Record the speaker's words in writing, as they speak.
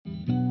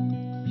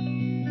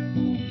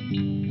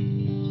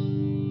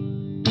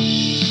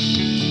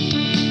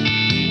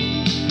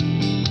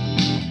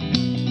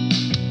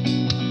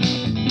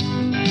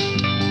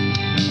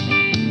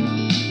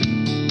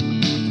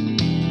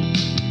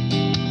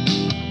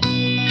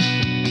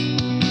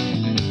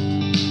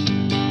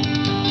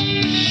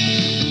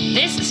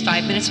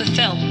5 Minutes with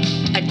Phil,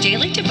 a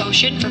daily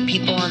devotion for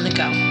people on the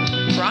go.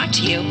 Brought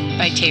to you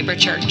by Tabor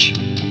Church.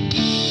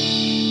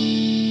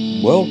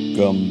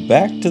 Welcome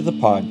back to the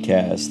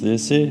podcast.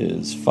 This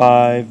is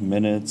 5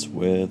 Minutes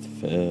with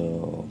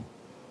Phil.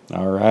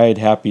 All right,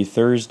 happy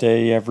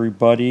Thursday,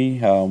 everybody.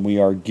 We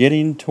are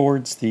getting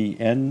towards the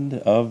end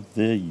of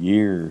the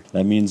year.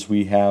 That means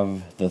we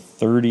have the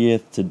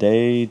 30th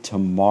today.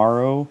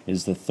 Tomorrow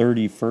is the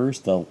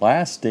 31st, the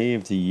last day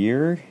of the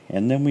year.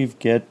 And then we've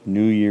got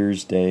New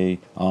Year's Day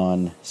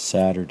on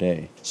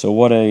Saturday. So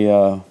what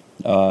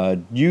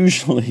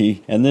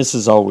usually, and this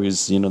is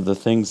always, the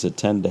things that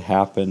tend to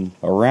happen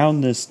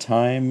around this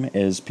time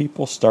is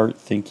people start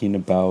thinking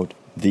about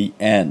the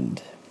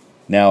end.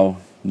 Now,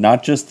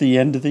 not just the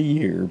end of the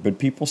year, but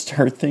people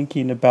start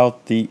thinking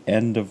about the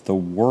end of the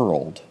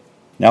world.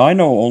 Now, I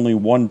know only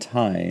one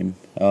time,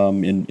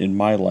 in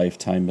my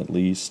lifetime at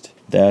least,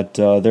 that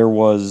there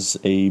was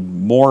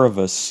more of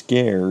a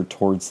scare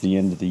towards the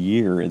end of the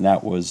year, and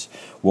that was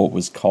what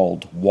was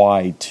called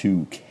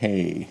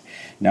Y2K.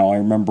 Now, I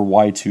remember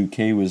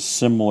Y2K was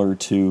similar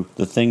to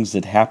the things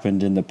that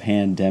happened in the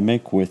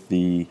pandemic with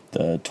the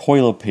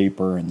toilet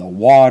paper and the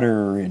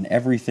water and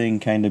everything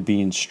kind of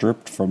being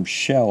stripped from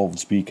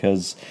shelves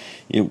because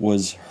it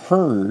was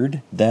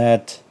heard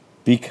that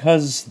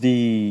because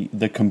the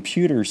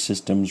computer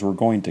systems were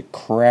going to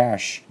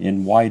crash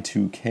in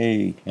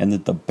Y2K and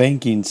that the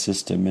banking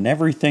system and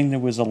everything that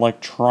was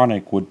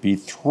electronic would be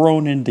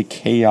thrown into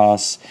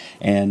chaos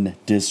and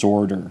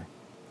disorder.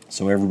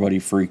 So everybody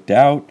freaked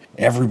out.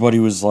 Everybody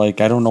was like,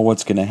 I don't know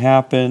what's going to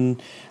happen.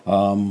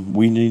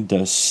 We need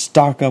to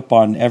stock up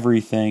on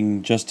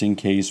everything just in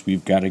case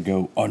we've got to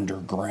go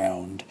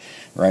underground,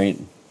 right?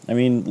 I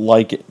mean,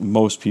 like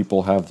most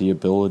people have the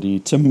ability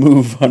to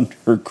move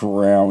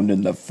underground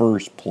in the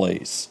first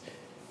place.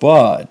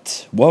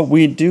 But what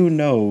we do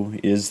know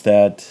is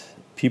that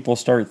people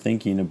start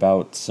thinking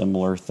about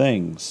similar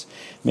things.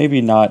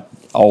 Maybe not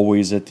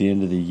always at the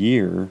end of the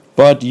year,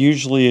 but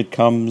usually it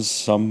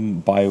comes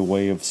by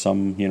way of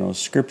some,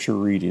 scripture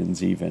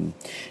readings even.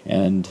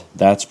 And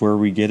that's where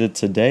we get it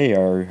today.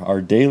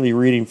 Our daily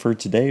reading for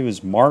today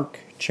was Mark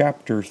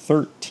chapter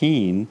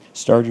 13,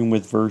 starting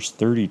with verse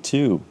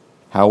 32.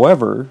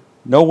 However,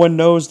 no one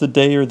knows the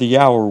day or the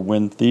hour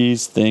when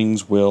these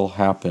things will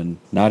happen,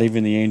 not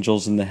even the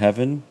angels in the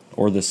heaven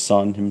or the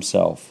Son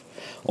himself.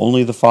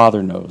 Only the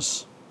Father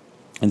knows.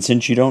 And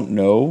since you don't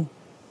know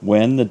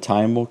when the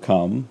time will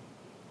come,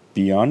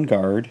 be on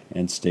guard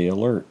and stay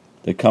alert.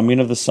 The coming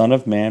of the Son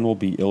of Man will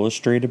be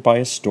illustrated by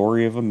a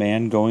story of a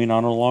man going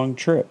on a long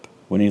trip.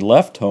 When he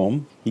left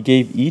home, he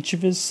gave each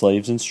of his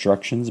slaves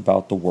instructions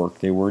about the work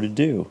they were to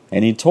do,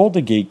 and he told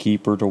the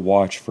gatekeeper to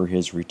watch for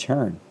his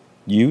return.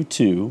 You,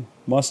 too,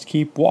 must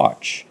keep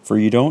watch, for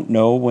you don't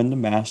know when the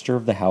master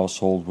of the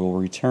household will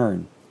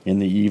return, in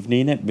the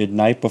evening, at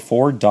midnight,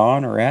 before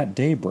dawn, or at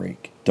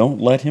daybreak.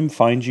 Don't let him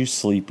find you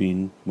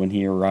sleeping when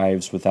he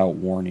arrives without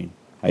warning.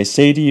 I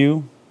say to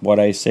you what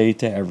I say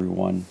to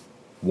everyone,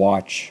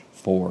 watch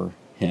for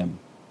him.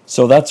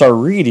 So that's our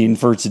reading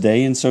for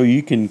today, and so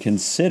you can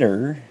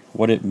consider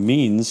what it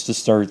means to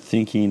start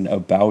thinking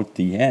about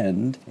the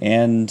end.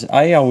 And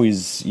I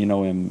always,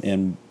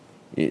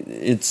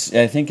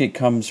 I think it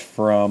comes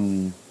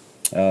from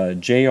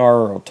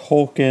J.R.R.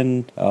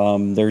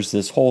 Tolkien. There's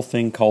this whole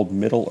thing called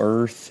Middle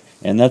Earth,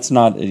 and that's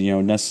not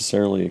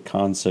necessarily a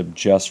concept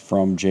just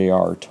from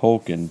J.R.R.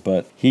 Tolkien,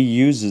 but he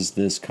uses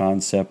this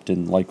concept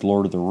in like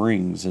Lord of the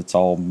Rings. It's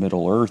all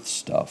Middle Earth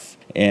stuff,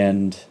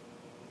 and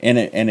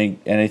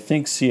I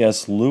think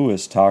C.S.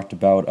 Lewis talked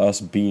about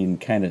us being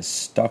kind of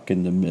stuck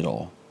in the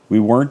middle. We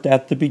weren't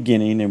at the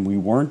beginning and we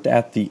weren't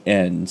at the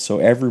end, so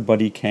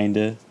everybody kind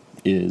of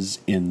is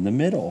in the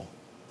middle.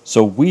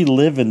 So we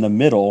live in the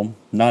middle,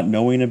 not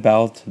knowing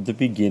about the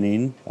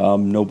beginning.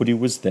 Nobody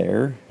was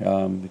there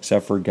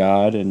except for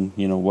God and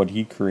what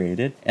he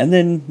created. And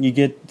then you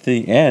get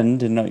the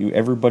end and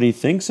everybody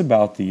thinks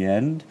about the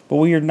end, but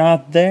we are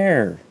not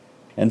there.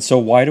 And so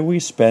why do we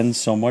spend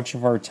so much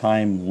of our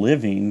time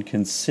living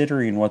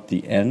considering what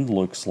the end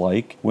looks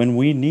like when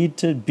we need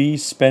to be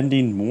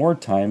spending more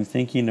time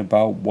thinking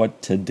about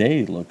what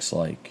today looks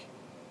like,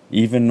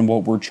 even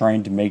what we're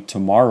trying to make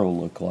tomorrow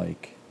look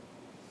like?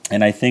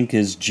 And I think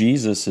as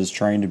Jesus is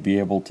trying to be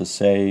able to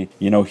say,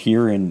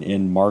 here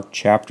in Mark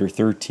chapter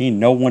 13,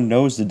 no one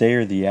knows the day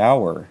or the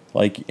hour.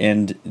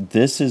 And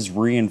this is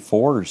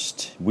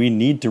reinforced. We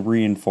need to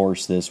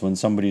reinforce this when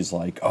somebody's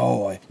like,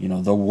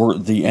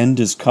 the end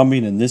is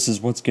coming and this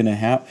is what's going to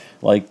happen.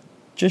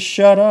 Just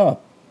shut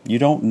up. You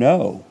don't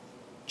know.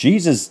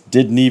 Jesus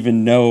didn't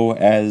even know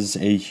as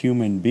a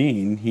human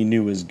being. He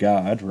knew as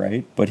God,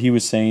 right? But he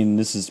was saying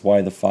this is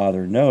why the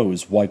Father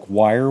knows.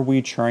 Why are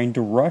we trying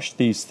to rush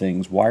these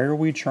things? Why are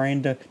we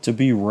trying to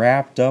be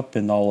wrapped up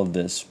in all of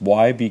this?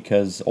 Why?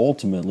 Because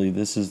ultimately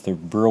this is the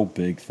real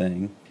big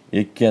thing.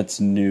 It gets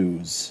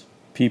news.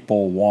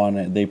 People want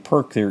it. They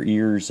perk their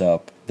ears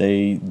up.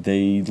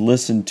 They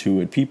listen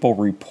to it. People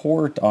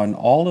report on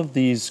all of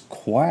these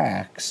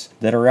quacks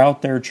that are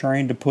out there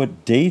trying to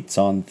put dates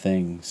on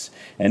things.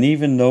 And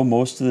even though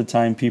most of the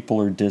time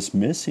people are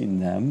dismissing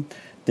them,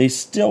 they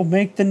still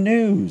make the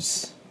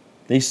news.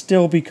 They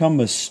still become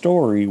a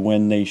story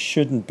when they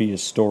shouldn't be a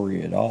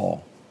story at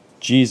all.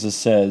 Jesus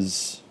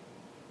says,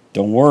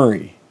 don't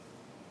worry,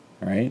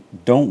 right?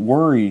 Don't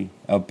worry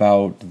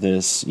about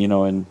this,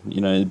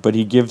 but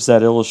he gives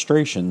that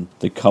illustration.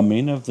 The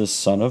coming of the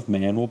Son of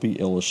Man will be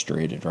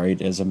illustrated,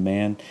 right? As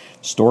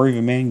story of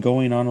a man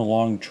going on a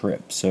long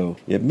trip. So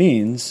it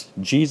means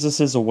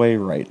Jesus is away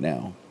right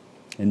now.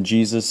 And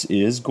Jesus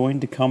is going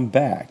to come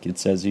back. It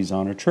says he's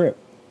on a trip.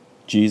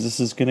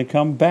 Jesus is going to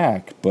come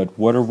back, but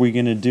what are we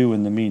going to do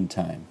in the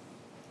meantime?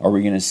 Are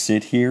we going to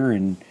sit here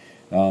and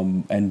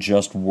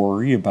just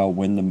worry about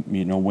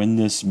when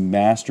this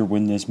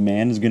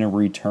man is going to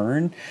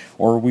return,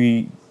 or are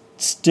we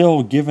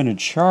still given a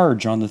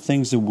charge on the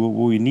things that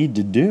we need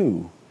to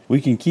do? We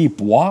can keep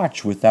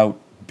watch without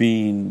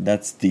being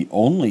that's the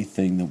only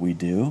thing that we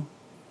do.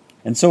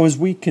 And so as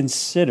we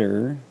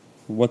consider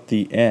what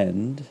the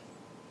end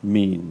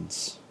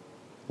means,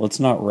 let's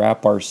not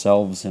wrap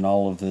ourselves in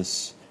all of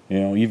this.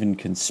 Even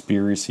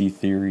conspiracy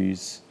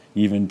theories,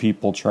 even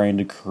people trying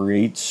to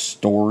create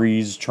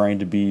stories, trying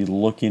to be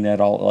looking at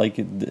all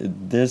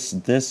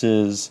this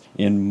is,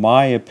 in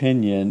my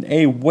opinion,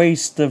 a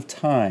waste of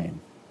time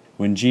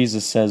when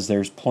Jesus says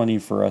there's plenty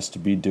for us to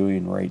be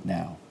doing right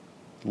now.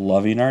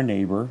 Loving our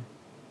neighbor,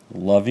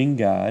 loving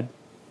God,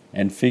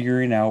 and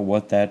figuring out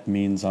what that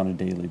means on a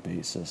daily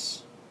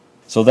basis.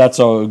 So that's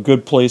a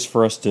good place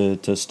for us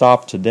to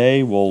stop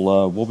today.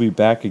 We'll be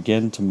back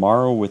again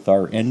tomorrow with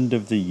our end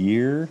of the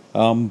year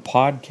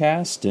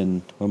podcast,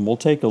 and we'll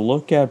take a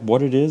look at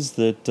what it is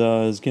that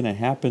is going to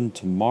happen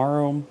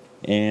tomorrow,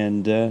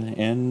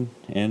 and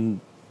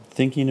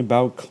thinking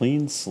about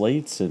clean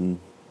slates and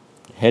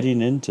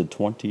heading into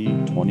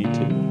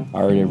 2022.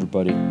 All right,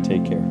 everybody,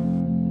 take care.